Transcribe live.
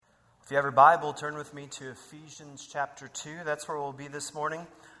If you have your Bible, turn with me to Ephesians chapter 2. That's where we'll be this morning.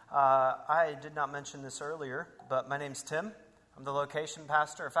 I did not mention this earlier, but my name's Tim. I'm the location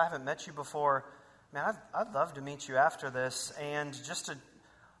pastor. If I haven't met you before, man, I'd love to meet you after this. And just a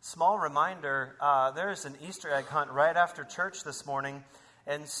small reminder, there's an Easter egg hunt right after church this morning.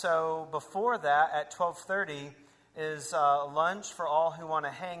 And so before that, at 12:30, is lunch for all who want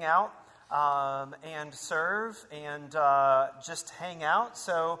to hang out and serve and just hang out.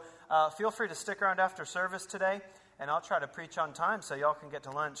 So feel free to stick around after service today, and I'll try to preach on time so y'all can get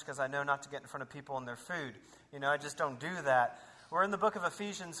to lunch, because I know not to get in front of people and their food. You know, I just don't do that. We're in the book of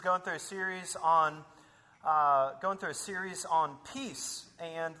Ephesians, going through a series on peace,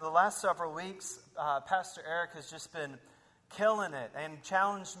 and the last several weeks, Pastor Eric has just been killing it and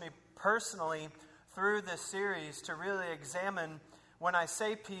challenged me personally through this series to really examine, when I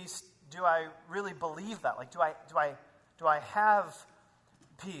say peace, do I really believe that? Like, do I have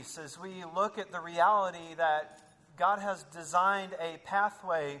peace? As we look at the reality that God has designed a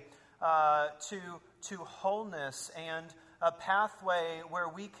pathway to wholeness, and a pathway where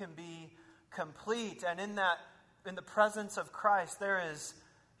we can be complete, and in the presence of Christ there is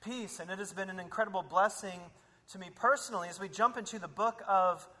peace. And it has been an incredible blessing to me personally. As we jump into the book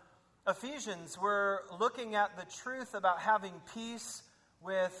of Ephesians, we're looking at the truth about having peace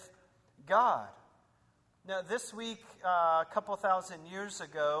with God. Now, this week, a couple thousand years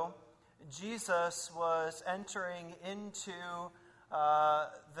ago, Jesus was entering into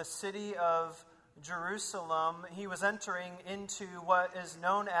the city of Jerusalem. He was entering into what is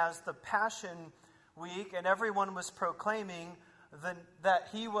known as the Passion Week, and everyone was proclaiming that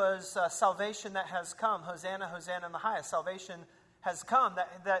he was salvation that has come. Hosanna, Hosanna in the highest. Salvation has come.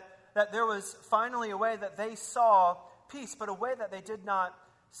 That there was finally a way that they saw peace, but a way that they did not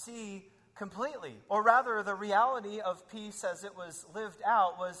see completely. Or rather, the reality of peace as it was lived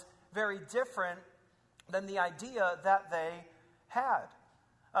out was very different than the idea that they had.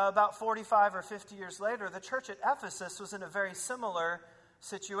 About 45 or 50 years later, the church at Ephesus was in a very similar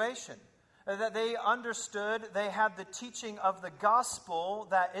situation. That they understood, they had the teaching of the gospel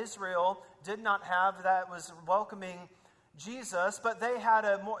that Israel did not have, that was welcoming Jesus, but they had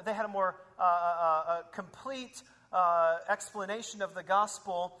a more complete explanation of the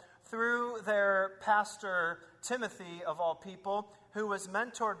gospel through their pastor Timothy, of all people, who was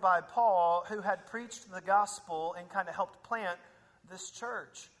mentored by Paul, who had preached the gospel and kind of helped plant this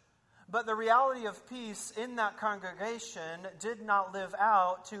church. But the reality of peace in that congregation did not live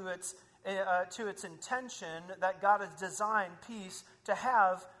out to its intention that God has designed peace to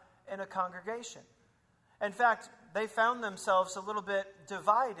have in a congregation. In fact, they found themselves a little bit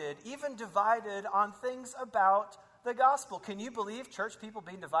divided, even divided on things about the gospel. Can you believe church people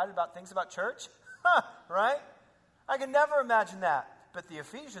being divided about things about church? Right? I can never imagine that. But the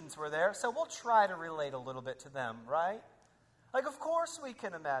Ephesians were there, so we'll try to relate a little bit to them, right? Like, of course we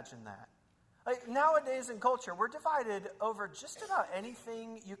can imagine that. Like, nowadays in culture, we're divided over just about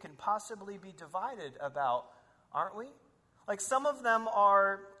anything you can possibly be divided about, aren't we? Like, some of them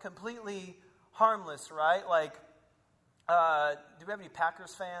are completely harmless, right? Like, do we have any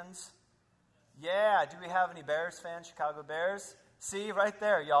Packers fans? Yeah. Do we have any Bears fans, Chicago Bears? See, right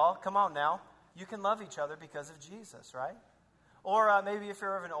there, y'all. Come on now. You can love each other because of Jesus, right? Or maybe if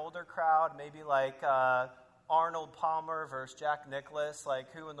you're of an older crowd, maybe like Arnold Palmer versus Jack Nicklaus.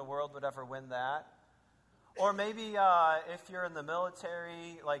 Like, who in the world would ever win that? Or maybe if you're in the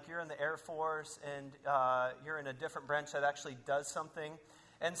military, like you're in the Air Force, and you're in a different branch that actually does something.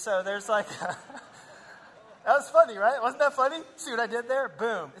 And so there's like... That was funny, right? Wasn't that funny? See what I did there?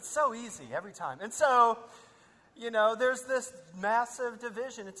 Boom. It's so easy every time. And so, you know, there's this massive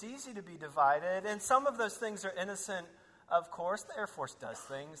division. It's easy to be divided. And some of those things are innocent, of course. The Air Force does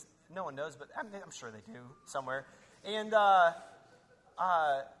things. No one knows, but I'm sure they do somewhere. And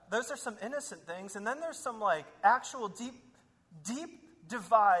those are some innocent things. And then there's some, like, actual deep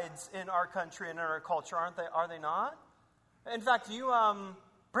divides in our country and in our culture, aren't they? Are they not? In fact, you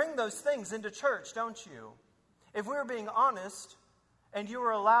bring those things into church, don't you? If we were being honest, and you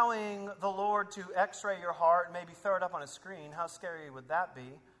were allowing the Lord to x-ray your heart and maybe throw it up on a screen, how scary would that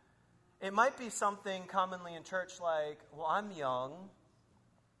be? It might be something commonly in church like, well, I'm young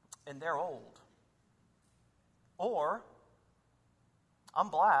and they're old. Or, I'm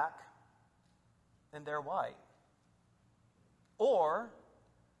black and they're white. Or,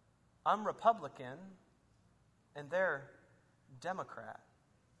 I'm Republican and they're Democrat.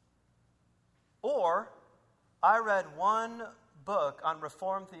 Or, I read one book on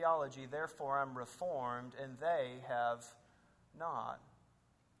Reformed theology, therefore I'm Reformed, and they have not.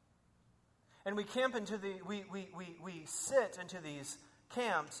 And we sit into these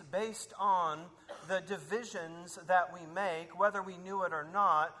camps based on the divisions that we make, whether we knew it or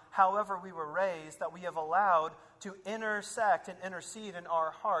not, however we were raised, that we have allowed to intersect and intercede in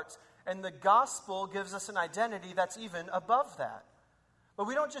our hearts. And the gospel gives us an identity that's even above that. But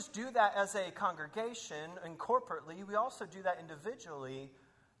we don't just do that as a congregation and corporately, we also do that individually,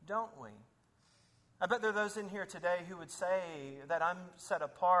 don't we? I bet there are those in here today who would say that I'm set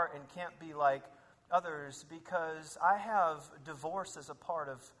apart and can't be like others because I have divorce as a part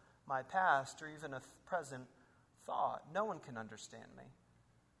of my past or even a present thought. No one can understand me.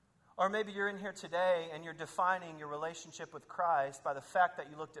 Or maybe you're in here today and you're defining your relationship with Christ by the fact that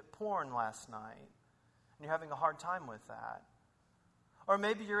you looked at porn last night and you're having a hard time with that. Or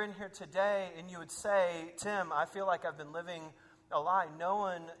maybe you're in here today and you would say, Tim, I feel like I've been living a lie. No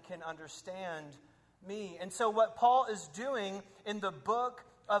one can understand me. And so what Paul is doing in the book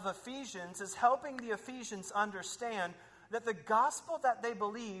of Ephesians is helping the Ephesians understand that the gospel that they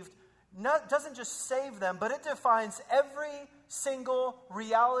believed doesn't just save them, but it defines every single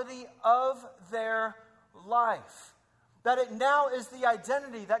reality of their life. That it now is the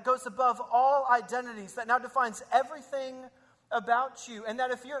identity that goes above all identities, that now defines everything about you. And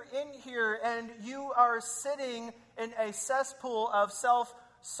that if you're in here and you are sitting in a cesspool of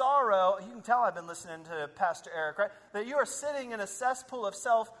self-sorrow, you can tell I've been listening to Pastor Eric, right? That you are sitting in a cesspool of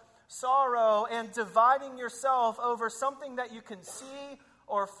self-sorrow and dividing yourself over something that you can see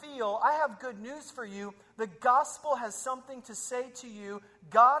or feel. I have good news for you. The gospel has something to say to you.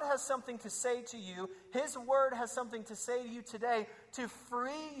 God has something to say to you. His word has something to say to you today to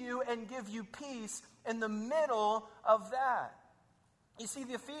free you and give you peace in the middle of that. You see,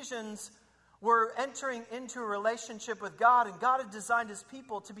 the Ephesians were entering into a relationship with God, and God had designed his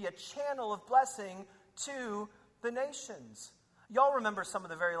people to be a channel of blessing to the nations. Y'all remember some of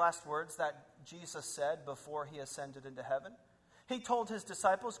the very last words that Jesus said before he ascended into heaven? He told his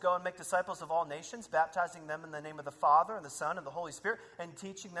disciples, go and make disciples of all nations, baptizing them in the name of the Father and the Son and the Holy Spirit, and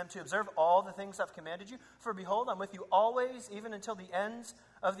teaching them to observe all the things I've commanded you. For behold, I'm with you always, even until the ends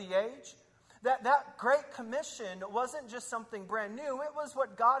of the age. That Great Commission wasn't just something brand new. It was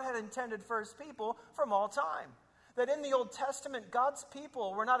what God had intended for his people from all time. That in the Old Testament, God's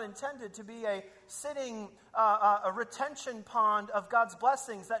people were not intended to be a sitting, a retention pond of God's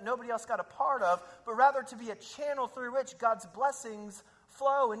blessings that nobody else got a part of, but rather to be a channel through which God's blessings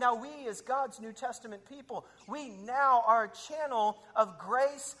flow. And now we, as God's New Testament people, we now are a channel of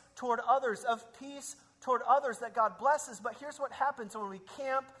grace toward others, of peace toward others that God blesses. But here's what happens when we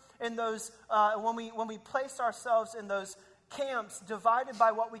camp in those, when we place ourselves in those camps divided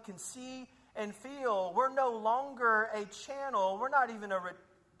by what we can see and feel. We're no longer a channel. We're not even a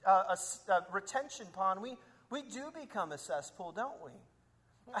retention pond. We do become a cesspool, don't we?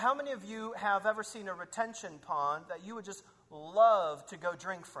 How many of you have ever seen a retention pond that you would just love to go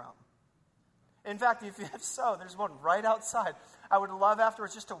drink from? In fact, if so, there's one right outside. I would love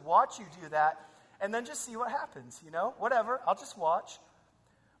afterwards just to watch you do that and then just see what happens, whatever. I'll just watch.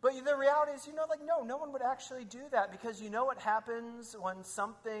 But the reality is, no one would actually do that, because you know what happens when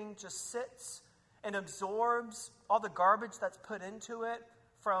something just sits and absorbs all the garbage that's put into it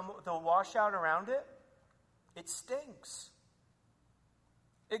from the washout around it? It stinks.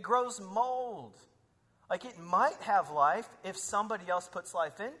 It grows mold. Like, it might have life if somebody else puts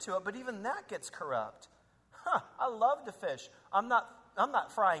life into it, but even that gets corrupt. I love to fish. I'm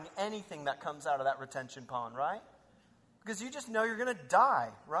not frying anything that comes out of that retention pond, right? Because you just know you're going to die,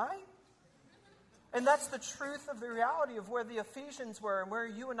 right? And that's the truth of the reality of where the Ephesians were and where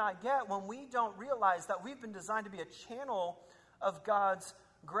you and I get when we don't realize that we've been designed to be a channel of God's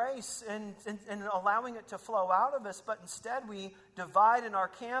grace and allowing it to flow out of us. But instead we divide in our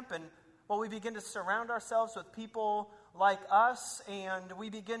camp, and we begin to surround ourselves with people like us, and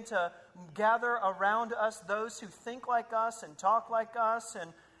we begin to gather around us those who think like us and talk like us,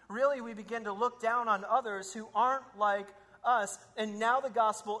 and really, we begin to look down on others who aren't like us. And now the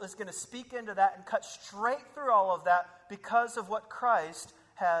gospel is going to speak into that and cut straight through all of that because of what Christ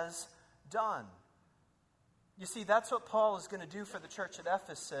has done. You see, that's what Paul is going to do for the church at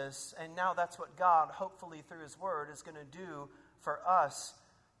Ephesus. And now that's what God, hopefully through his word, is going to do for us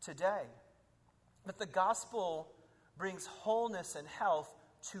today. But the gospel brings wholeness and health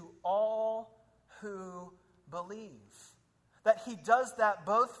to all who believe. That he does that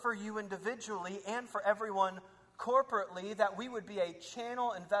both for you individually and for everyone corporately, that we would be a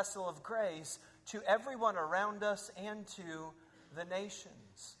channel and vessel of grace to everyone around us and to the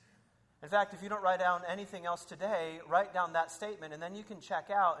nations. In fact, if you don't write down anything else today, write down that statement, and then you can check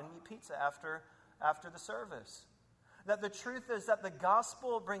out and eat pizza after the service. That the truth is that the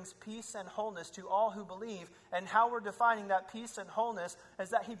gospel brings peace and wholeness to all who believe. And how we're defining that peace and wholeness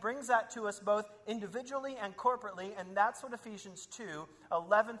is that he brings that to us both individually and corporately. And that's what Ephesians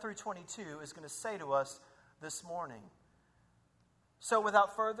 2:11 through 22 is going to say to us this morning. So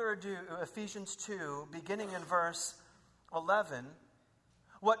without further ado, Ephesians 2, beginning in verse 11,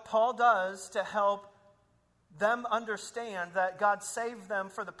 what Paul does to help them understand that God saved them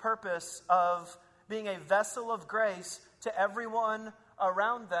for the purpose of being a vessel of grace to everyone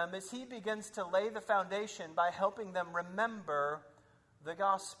around them, is he begins to lay the foundation by helping them remember the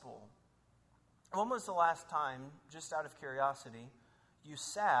gospel. When was the last time, just out of curiosity, you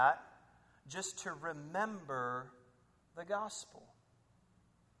sat just to remember the gospel?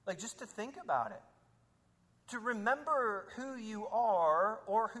 Like, just to think about it. To remember who you are,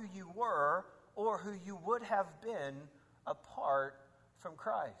 or who you were, or who you would have been apart from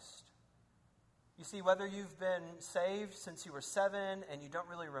Christ. You see, whether you've been saved since you were 7 and you don't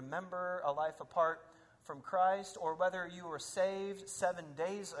really remember a life apart from Christ, or whether you were saved 7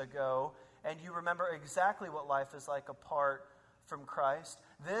 days ago and you remember exactly what life is like apart from Christ,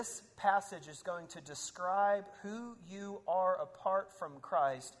 this passage is going to describe who you are apart from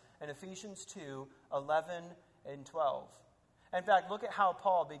Christ in Ephesians 2:11 and 12. In fact, look at how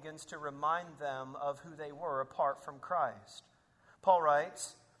Paul begins to remind them of who they were apart from Christ. Paul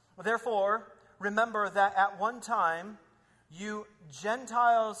writes, "Therefore, remember that at one time you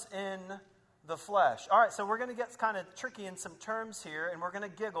Gentiles in the flesh." All right, so we're going to get kind of tricky in some terms here, and we're going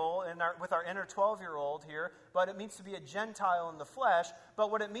to giggle with our inner 12-year-old here, but it means to be a Gentile in the flesh.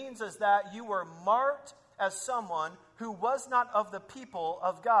 But what it means is that you were marked as someone who was not of the people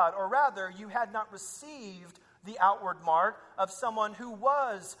of God, or rather, you had not received the outward mark of someone who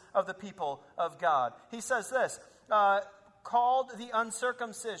was of the people of God. He says this, called the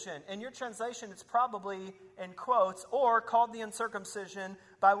uncircumcision. In your translation, it's probably in quotes, or called the uncircumcision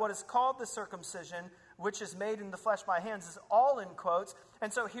by what is called the circumcision, which is made in the flesh by hands, is all in quotes.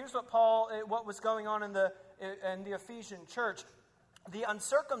 And so here's what was going on in the Ephesian church. The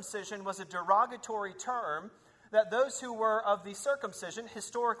uncircumcision was a derogatory term that those who were of the circumcision,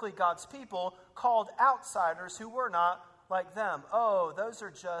 historically God's people, called outsiders who were not like them. Oh, those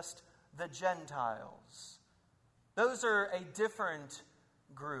are just the Gentiles. Those are a different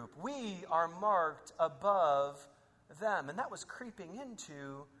group. We are marked above them. And that was creeping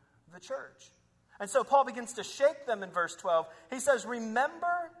into the church. And so Paul begins to shake them in verse 12. He says,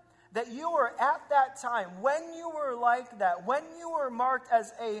 remember that you were at that time, when you were like that, when you were marked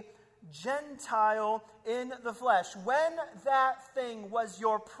as a Gentile in the flesh, when that thing was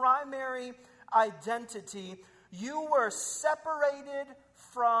your primary identity, you were separated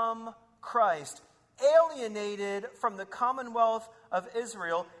from Christ, alienated from the commonwealth of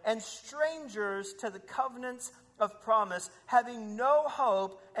Israel, and strangers to the covenants of promise, having no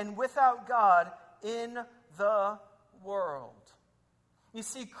hope and without God in the world. You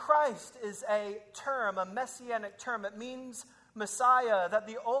see, Christ is a term, a messianic term. It means Messiah, that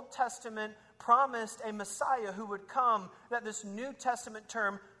the Old Testament promised a Messiah who would come, that this New Testament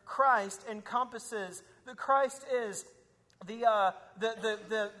term, Christ, encompasses. The Christ is the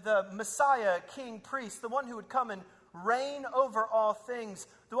Messiah, king, priest, the one who would come and reign over all things,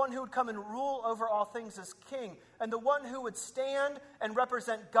 the one who would come and rule over all things as king, and the one who would stand and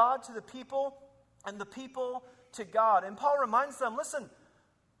represent God to the people and the people to God. And Paul reminds them, listen,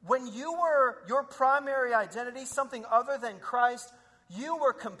 when you were your primary identity, something other than Christ, you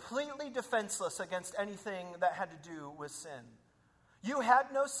were completely defenseless against anything that had to do with sin. You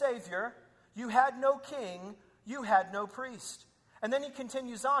had no Savior, you had no king, you had no priest. And then he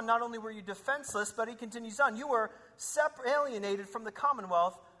continues on, not only were you defenseless, but he continues on, you were alienated from the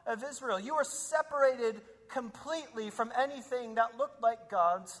commonwealth of Israel. You were separated completely from anything that looked like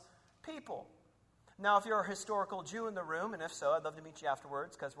God's people. Now, if you're a historical Jew in the room, and if so, I'd love to meet you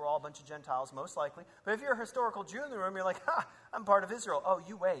afterwards, because we're all a bunch of Gentiles, most likely. But if you're a historical Jew in the room, you're like, I'm part of Israel. Oh,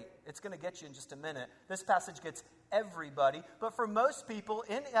 you wait. It's going to get you in just a minute. This passage gets everybody. But for most people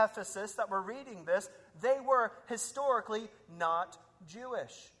in Ephesus that were reading this, they were historically not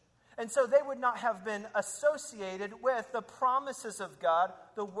Jewish. And so they would not have been associated with the promises of God,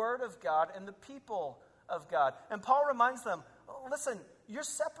 the Word of God, and the people of God. And Paul reminds them, listen, you're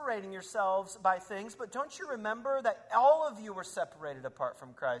separating yourselves by things, but don't you remember that all of you were separated apart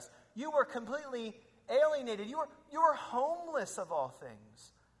from Christ? You were completely alienated. You were homeless of all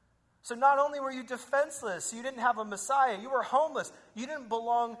things. So not only were you defenseless, you didn't have a Messiah, you were homeless. You didn't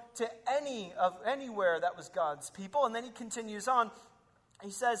belong to anywhere that was God's people. And then he continues on.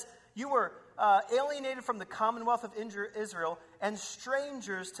 He says, you were alienated from the commonwealth of Israel and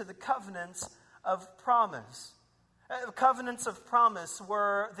strangers to the covenants of promise. Covenants of promise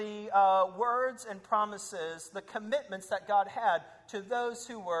were the words and promises, the commitments that God had to those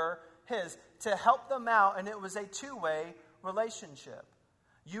who were his, to help them out, and it was a two-way relationship.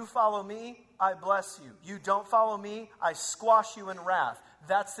 You follow me, I bless you. You don't follow me, I squash you in wrath.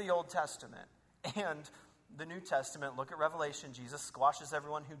 That's the Old Testament. And the New Testament, look at Revelation, Jesus squashes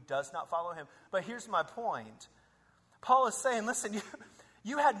everyone who does not follow him. But here's my point. Paul is saying, listen,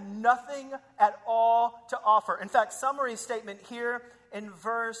 you had nothing at all to offer. In fact, summary statement here in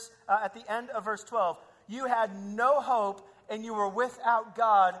at the end of verse 12. You had no hope and you were without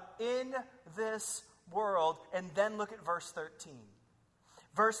God in this world. And then look at verse 13.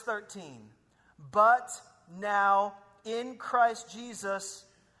 Verse 13. But now in Christ Jesus,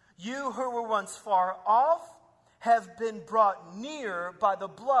 you who were once far off have been brought near by the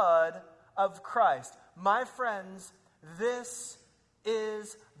blood of Christ. My friends, this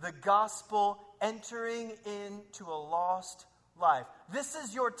is the gospel entering into a lost life. This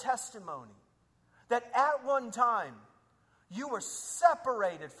is your testimony that at one time you were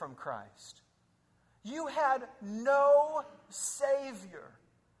separated from Christ. You had no Savior.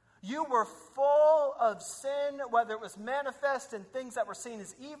 You were full of sin, whether it was manifest in things that were seen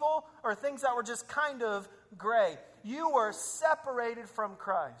as evil or things that were just kind of gray. You were separated from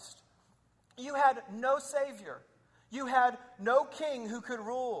Christ. You had no Savior. You had no king who could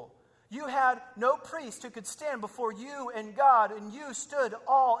rule. You had no priest who could stand before you and God, and you stood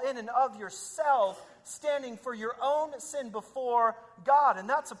all in and of yourself, standing for your own sin before God. And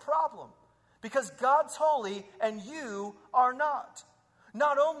that's a problem, because God's holy and you are not.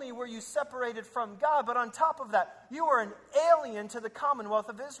 Not only were you separated from God, but on top of that, you were an alien to the commonwealth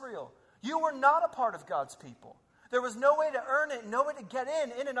of Israel. You were not a part of God's people. There was no way to earn it, no way to get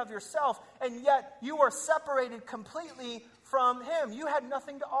in and of yourself, and yet you were separated completely from him. You had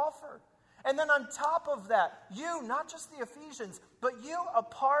nothing to offer. And then on top of that, you, not just the Ephesians, but you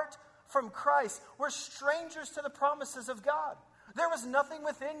apart from Christ, were strangers to the promises of God. There was nothing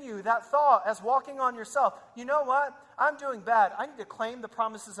within you that thought, as walking on yourself, you know what? I'm doing bad. I need to claim the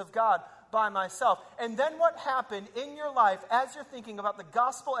promises of God by myself. And then what happened in your life as you're thinking about the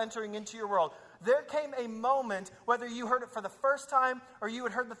gospel entering into your world? There came a moment, whether you heard it for the first time or you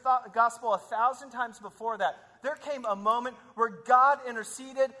had heard the gospel 1,000 times before that, there came a moment where God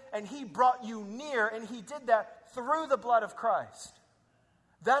interceded and he brought you near, and he did that through the blood of Christ.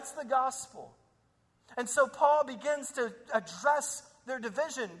 That's the gospel. And so Paul begins to address their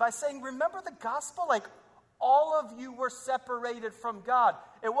division by saying, remember the gospel? Like, all of you were separated from God.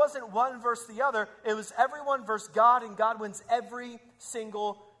 It wasn't one versus the other. It was everyone versus God, and God wins every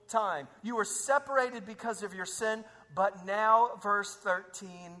single time. You were separated because of your sin, but now, verse 13,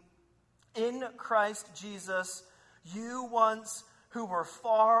 in Christ Jesus, you once who were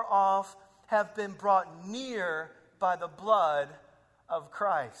far off have been brought near by the blood of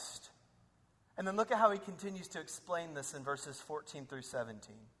Christ. And then look at how he continues to explain this in verses 14 through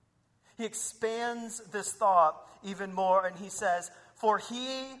 17. He expands this thought even more, and he says, for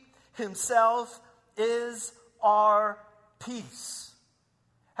he himself is our peace.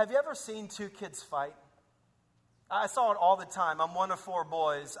 Have you ever seen two kids fight? I saw it all the time. I'm one of 4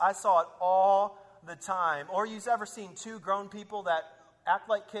 boys. I saw it all the time. Or you've ever seen 2 grown people that act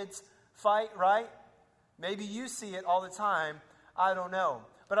like kids fight, right? Maybe you see it all the time. I don't know.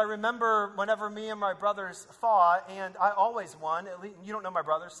 But I remember whenever me and my brothers fought, and I always won. At least, you don't know my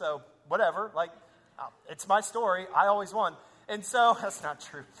brother, so whatever. Like, it's my story. I always won. And so, that's not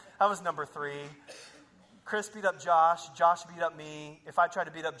true. I was number 3. Chris beat up Josh. Josh beat up me. If I tried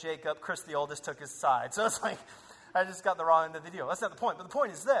to beat up Jacob, Chris, the oldest, took his side. So it's like, I just got the wrong end of the deal. That's not the point. But the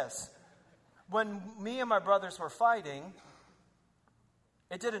point is this. When me and my brothers were fighting,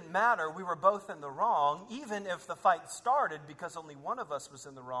 it didn't matter. We were both in the wrong, even if the fight started because only one of us was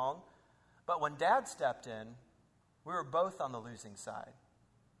in the wrong. But when Dad stepped in, we were both on the losing side.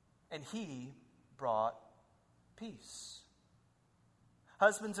 And he brought peace.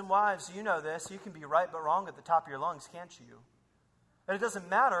 Husbands and wives, you know this. You can be right but wrong at the top of your lungs, can't you? And it doesn't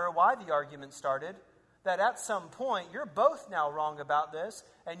matter why the argument started, that at some point you're both now wrong about this,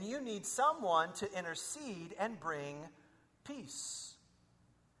 and you need someone to intercede and bring peace.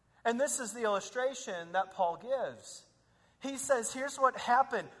 And this is the illustration that Paul gives. He says, here's what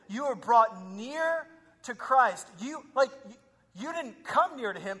happened. You were brought near to Christ. You didn't come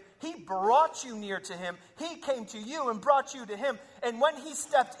near to him. He brought you near to him. He came to you and brought you to him. And when he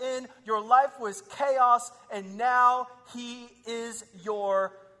stepped in, your life was chaos, and now he is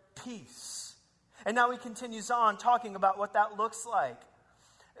your peace. And now he continues on talking about what that looks like.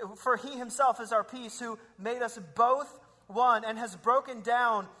 For he himself is our peace, who made us both one, and has broken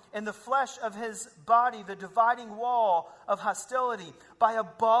down in the flesh of his body the dividing wall of hostility by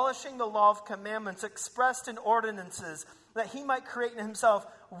abolishing the law of commandments expressed in ordinances, that he might create in himself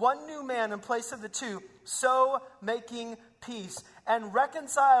one new man in place of the two, so making peace, and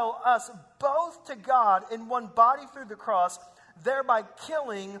reconcile us both to God in one body through the cross, thereby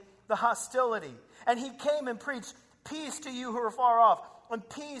killing the hostility. And he came and preached peace to you who are far off, and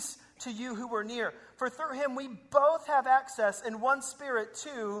peace to you who were near. For through him we both have access in one Spirit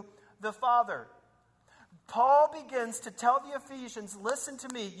to the Father. Paul begins to tell the Ephesians, listen to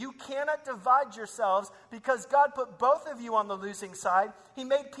me, you cannot divide yourselves because God put both of you on the losing side. He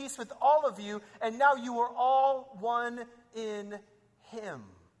made peace with all of you, and now you are all one in him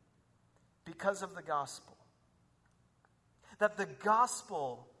because of the gospel. That the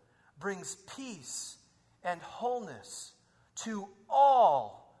gospel brings peace and wholeness to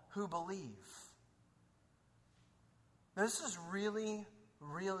all who believe. Now, this is really,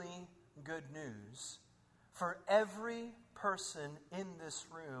 really good news for every person in this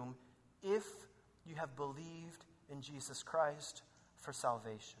room if you have believed in Jesus Christ for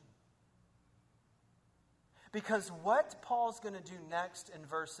salvation. Because what Paul's going to do next in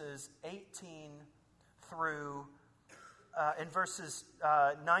verses 18 through, in verses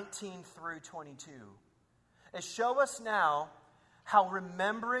 19 through 22, is show us now how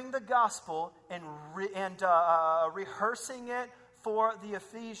remembering the gospel and rehearsing it for the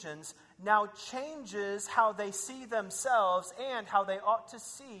Ephesians now changes how they see themselves and how they ought to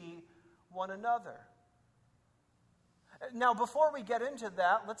see one another. Now, before we get into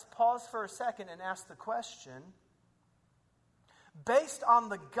that, let's pause for a second and ask the question, based on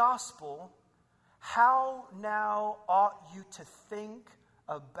the gospel, how now ought you to think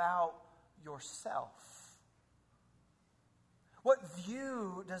about yourself? What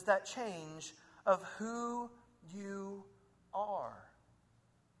view does that change of who you are?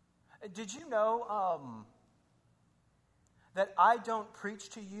 Did you know that I don't preach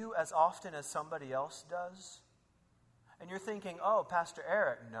to you as often as somebody else does? And you're thinking, oh, Pastor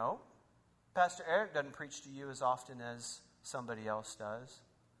Eric. No. Pastor Eric doesn't preach to you as often as somebody else does.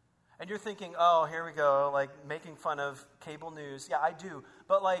 And you're thinking, oh, here we go, like making fun of cable news. Yeah, I do.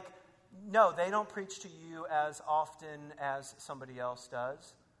 But no, they don't preach to you as often as somebody else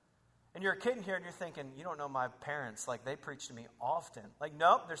does. And you're a kid in here and you're thinking, you don't know my parents, they preach to me often.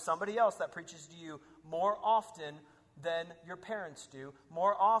 Nope, there's somebody else that preaches to you more often than your parents do,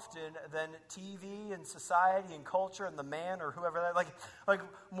 more often than TV and society and culture and the man or whoever that,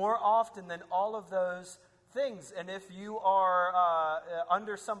 more often than all of those things. And if you are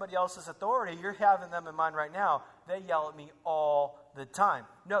under somebody else's authority, you're having them in mind right now. They yell at me all the time.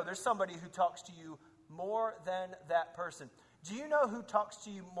 No, there's somebody who talks to you more than that person. Do you know who talks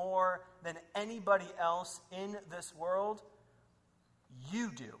to you more than anybody else in this world?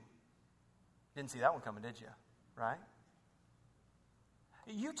 You do. Didn't see that one coming, did you? Right?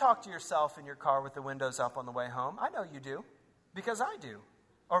 You talk to yourself in your car with the windows up on the way home. I know you do, because I do.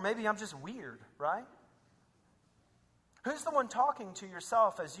 Or maybe I'm just weird, right? Who's the one talking to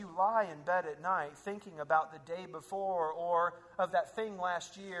yourself as you lie in bed at night thinking about the day before, or of that thing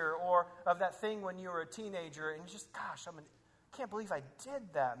last year, or of that thing when you were a teenager, and you just, gosh, can't believe I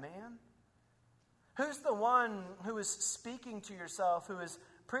did that, man? Who's the one who is speaking to yourself, who is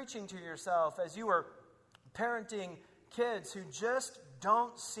preaching to yourself as you are parenting kids who just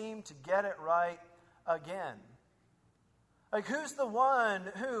don't seem to get it right again? Who's the one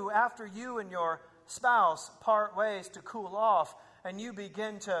who, after you and your spouse part ways to cool off and you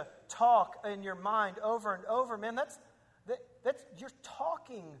begin to talk in your mind over and over, man, that's you're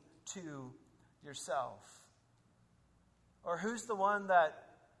talking to yourself. Or who's the one that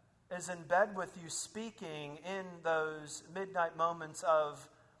is in bed with you speaking in those midnight moments of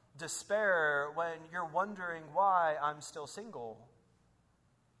despair when you're wondering why I'm still single?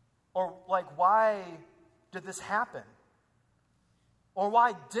 Or why did this happen? Or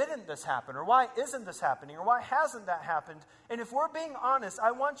why didn't this happen? Or why isn't this happening? Or why hasn't that happened? And if we're being honest,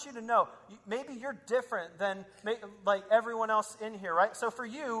 I want you to know, maybe you're different than everyone else in here, right? So for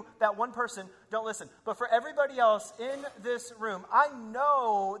you, that one person, don't listen. But for everybody else in this room, I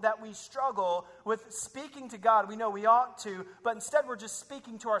know that we struggle with speaking to God. We know we ought to, but instead we're just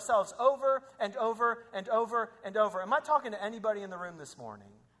speaking to ourselves over and over and over and over. Am I talking to anybody in the room this morning?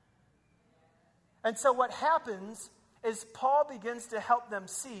 And so what happens is Paul begins to help them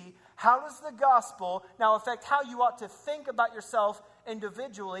see how does the gospel now affect how you ought to think about yourself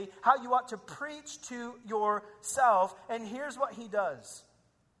individually, how you ought to preach to yourself. And here's what he does.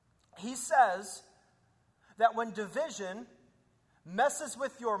 He says that when division messes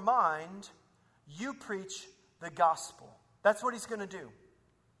with your mind, you preach the gospel. That's what he's going to do.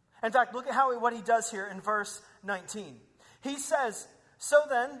 In fact, look at what he does here in verse 19. He says, "So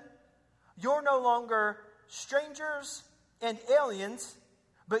then, you're no longer strangers and aliens,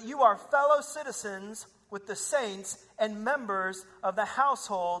 but you are fellow citizens with the saints and members of the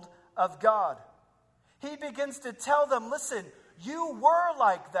household of God." He begins to tell them, listen, you were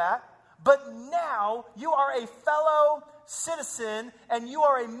like that, but now you are a fellow citizen and you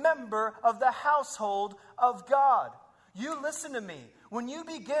are a member of the household of God. You listen to me. When you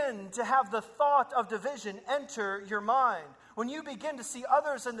begin to have the thought of division enter your mind, when you begin to see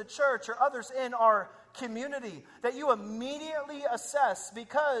others in the church or others in our community, that you immediately assess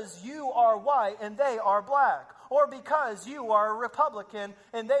because you are white and they are black, or because you are a Republican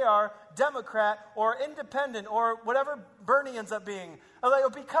and they are Democrat or independent or whatever Bernie ends up being,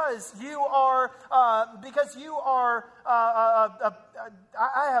 because you are,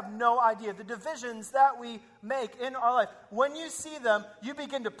 I have no idea, the divisions that we make in our life. When you see them, you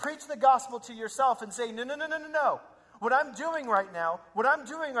begin to preach the gospel to yourself and say, no. What I'm doing right now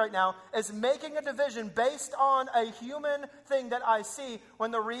is making a division based on a human thing that I see,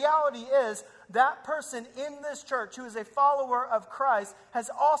 when the reality is that person in this church who is a follower of Christ has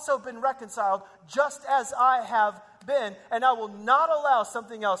also been reconciled just as I have been, and I will not allow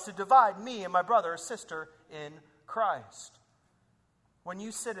something else to divide me and my brother or sister in Christ. When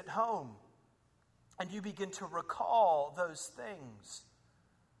you sit at home and you begin to recall those things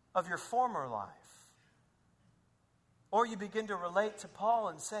of your former life, or you begin to relate to Paul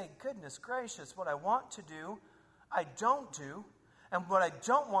and say, goodness gracious, what I want to do, I don't do. And what I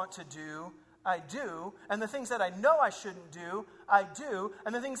don't want to do, I do. And the things that I know I shouldn't do, I do.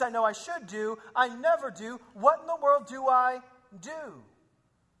 And the things I know I should do, I never do. What in the world do I do?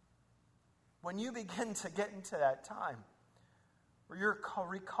 When you begin to get into that time where you're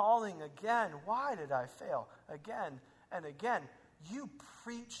recalling again, why did I fail? Again and again. You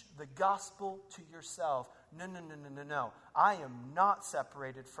preach the gospel to yourself. No. I am not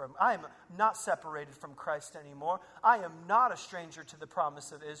separated from Christ anymore. I am not a stranger to the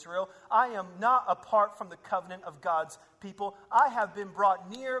promise of Israel. I am not apart from the covenant of God's people. I have been brought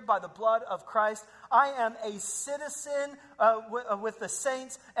near by the blood of Christ. I am a citizen with the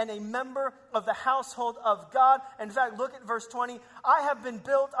saints and a member of the household of God. In fact, look at verse 20. I have been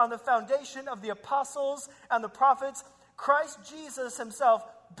built on the foundation of the apostles and the prophets, Christ Jesus himself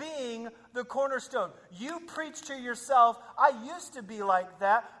being the cornerstone. You preach to yourself, I used to be like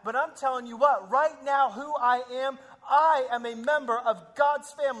that, but I'm telling you what, right now who I am a member of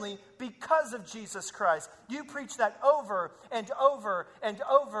God's family because of Jesus Christ. You preach that over and over and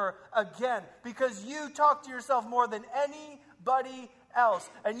over again because you talk to yourself more than anybody else.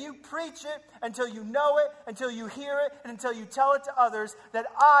 And you preach it until you know it, until you hear it, and until you tell it to others that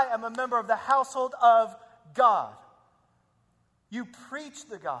I am a member of the household of God. You preach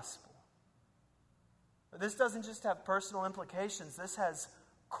the gospel. This doesn't just have personal implications. This has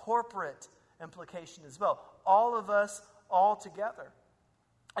corporate implication as well. All of us, all together.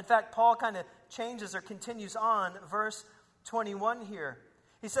 In fact, Paul kind of changes or continues on verse 21 here.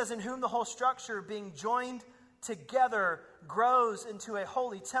 He says, in whom the whole structure being joined together grows into a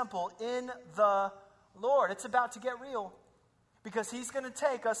holy temple in the Lord. It's about to get real. Because he's going to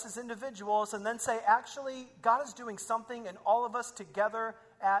take us as individuals and then say, actually, God is doing something in all of us together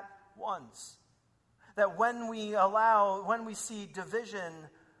at once. That when we see division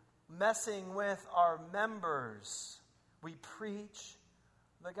messing with our members, we preach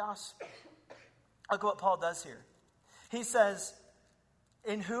the gospel. Look what Paul does here. He says,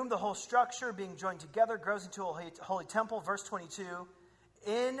 in whom the whole structure being joined together grows into a holy temple. Verse 22,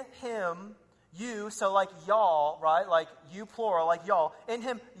 in him you, so like y'all, right? Like you plural, like y'all. In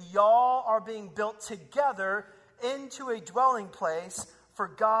him, y'all are being built together into a dwelling place for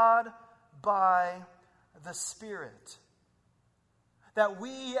God by the Spirit. That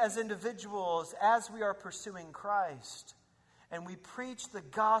we as individuals, as we are pursuing Christ, and we preach the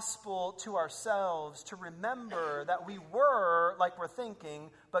gospel to ourselves to remember that we were like we're thinking,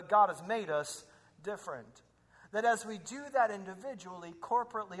 but God has made us different. That as we do that individually,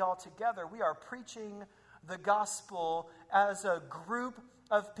 corporately, all together, we are preaching the gospel as a group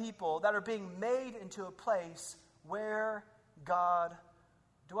of people that are being made into a place where God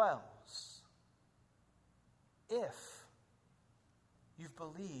dwells. If you've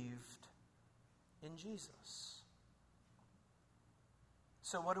believed in Jesus.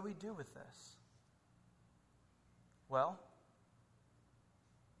 So what do we do with this? Well,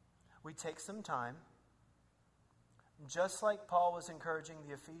 we take some time, just like Paul was encouraging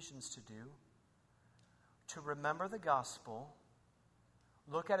the Ephesians to do, to remember the gospel,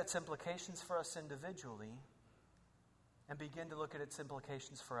 look at its implications for us individually, and begin to look at its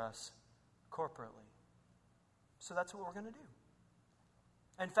implications for us corporately. So that's what we're going to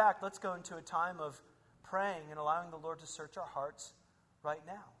do. In fact, let's go into a time of praying and allowing the Lord to search our hearts right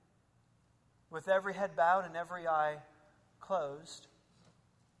now. With every head bowed and every eye closed.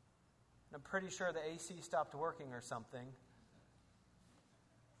 And I'm pretty sure the AC stopped working or something.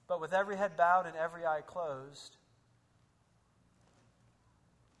 But with every head bowed and every eye closed,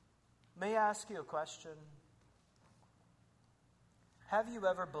 may I ask you a question? Have you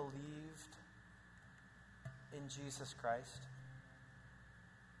ever believed in Jesus Christ?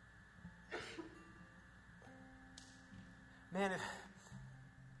 Man,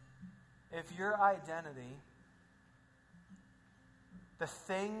 if your identity, the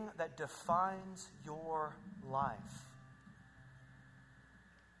thing that defines your life,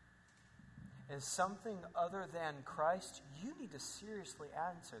 is something other than Christ, you need to seriously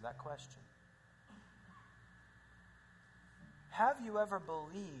answer that question. Have you ever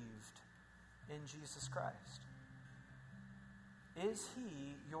believed in Jesus Christ? Is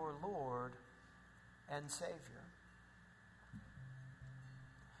He your Lord and Savior?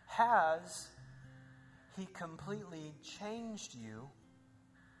 Has He completely changed you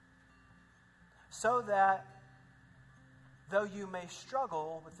so that though you may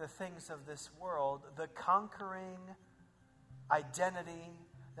struggle with the things of this world, the conquering identity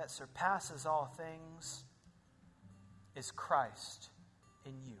that surpasses all things is Christ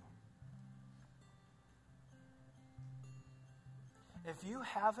in you? If you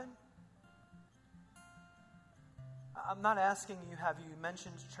haven't, I'm not asking you, have you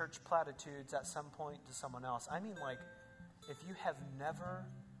mentioned church platitudes at some point to someone else? I mean, like, if you have never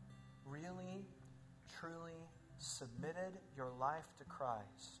really, truly submitted your life to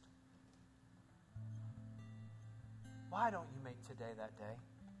Christ, why don't you make today that day?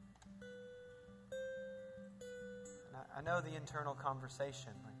 And I know the internal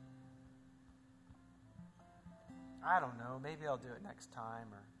conversation. Like, I don't know, maybe I'll do it next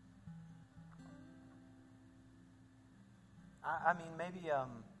time, or I mean, maybe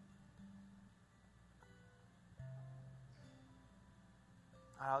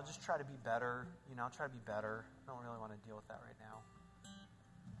I'll just try to be better. I'll try to be better. I don't really want to deal with that right now.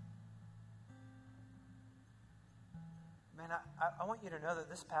 Man, I want you to know that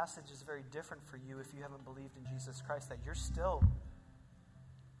this passage is very different for you if you haven't believed in Jesus Christ, that you're still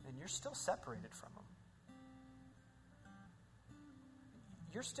separated from Him.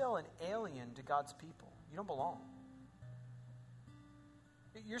 You're still an alien to God's people. You don't belong.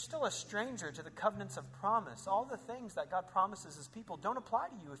 You're still a stranger to the covenants of promise. All the things that God promises His people don't apply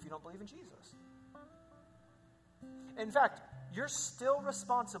to you if you don't believe in Jesus. In fact, you're still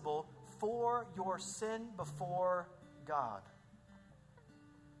responsible for your sin before God.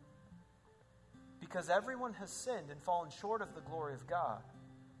 Because everyone has sinned and fallen short of the glory of God.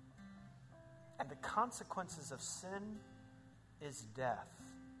 And the consequences of sin is death.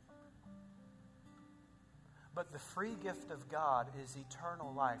 But the free gift of God is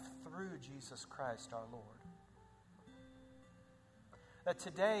eternal life through Jesus Christ our Lord. That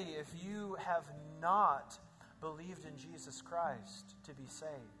today, if you have not believed in Jesus Christ to be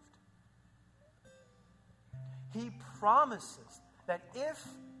saved, He promises that if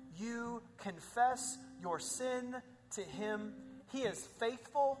you confess your sin to Him, He is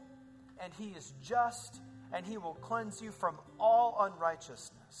faithful and He is just, and He will cleanse you from all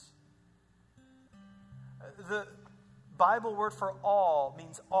unrighteousness. The Bible word for all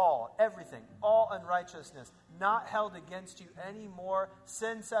means all, everything, all unrighteousness, not held against you anymore,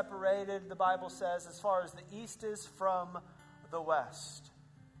 sin separated, the Bible says, as far as the east is from the west.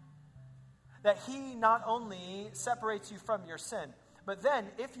 That He not only separates you from your sin, but then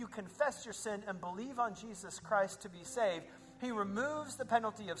if you confess your sin and believe on Jesus Christ to be saved, He removes the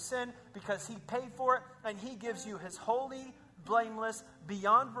penalty of sin because He paid for it, and He gives you His holy, blameless,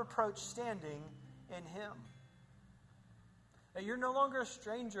 beyond reproach standing in Him. That you're no longer a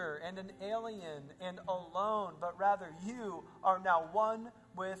stranger and an alien and alone, but rather you are now one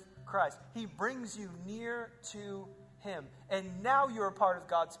with Christ. He brings you near to Him. And now you're a part of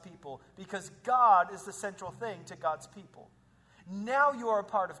God's people because God is the central thing to God's people. Now you are a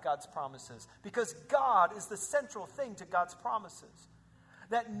part of God's promises because God is the central thing to God's promises.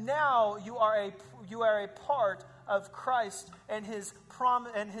 That now you are a part of Christ and His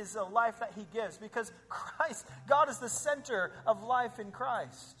promise and His life that He gives, because God is the center of life in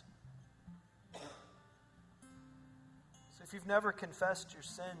Christ. So if you've never confessed your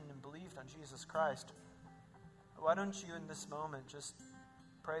sin and believed on Jesus Christ, why don't you in this moment just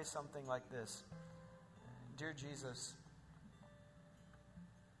pray something like this? Dear Jesus,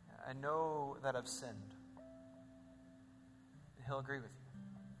 I know that I've sinned. he'll agree with you.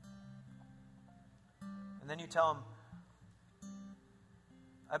 And then you tell him,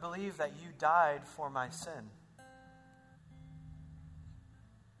 I believe that you died for my sin.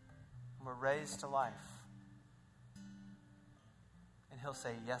 And were raised to life. And he'll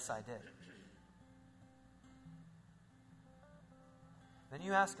say, yes, I did. Then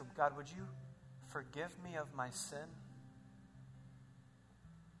you ask him, God, would you forgive me of my sin?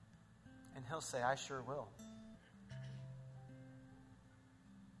 And he'll say, I sure will.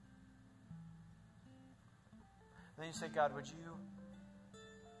 Then you say, God, would you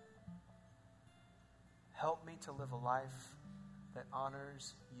help me to live a life that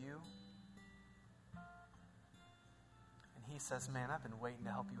honors you? And he says, man, I've been waiting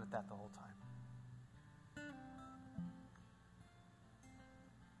to help you with that the whole time.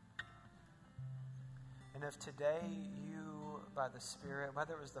 And if today you, by the Spirit,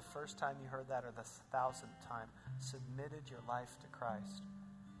 whether it was the first time you heard that or the 1,000th time, submitted your life to Christ,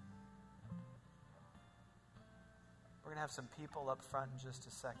 we're going to have some people up front in just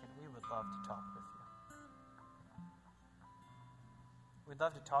a second. We would love to talk with you. We'd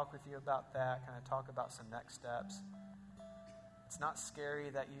love to talk with you about that, kind of talk about some next steps. It's not scary.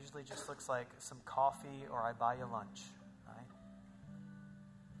 That usually just looks like some coffee or I buy you lunch.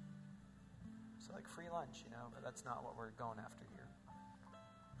 Like free lunch, but that's not what we're going after here.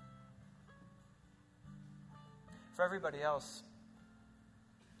 For everybody else,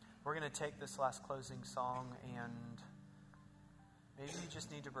 we're going to take this last closing song and maybe you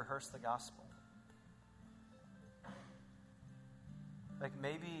just need to rehearse the gospel. Like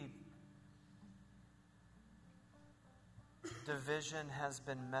maybe division has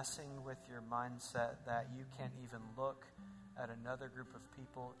been messing with your mindset that you can't even look at another group of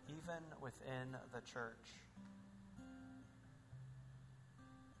people, even within the church.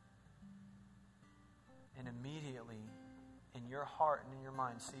 And immediately, in your heart and in your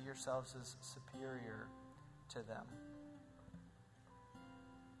mind, see yourselves as superior to them.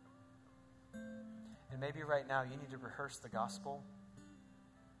 And maybe right now you need to rehearse the gospel,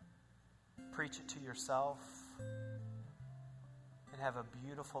 preach it to yourself, and have a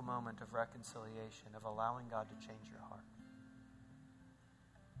beautiful moment of reconciliation, of allowing God to change your heart.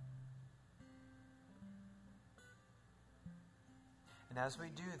 And as we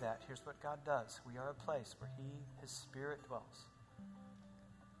do that, here's what God does. We are a place where His Spirit dwells.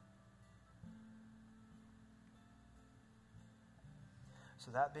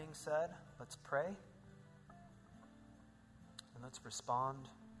 So that being said, let's pray. And let's respond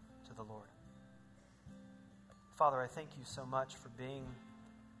to the Lord. Father, I thank you so much for being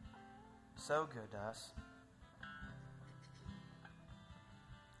so good to us.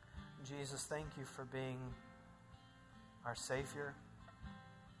 Jesus, thank you for being our Savior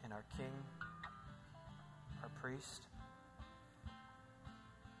and our King, our priest.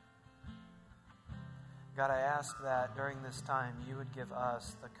 God, I ask that during this time you would give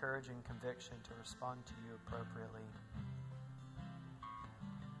us the courage and conviction to respond to you appropriately.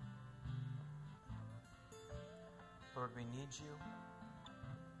 Lord, we need you.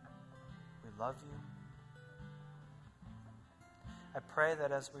 We love you. I pray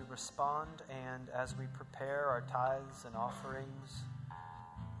that as we respond and as we prepare our tithes and offerings,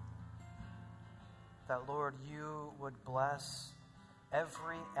 that, Lord, you would bless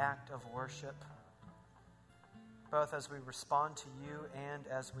every act of worship, both as we respond to you and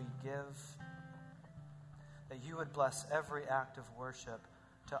as we give, that you would bless every act of worship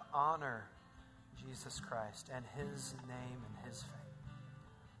to honor Jesus Christ and His name and His fame.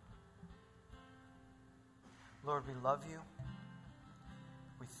 Lord, we love you.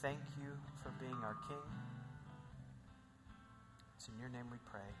 We thank you for being our King. It's in your name we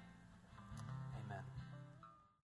pray.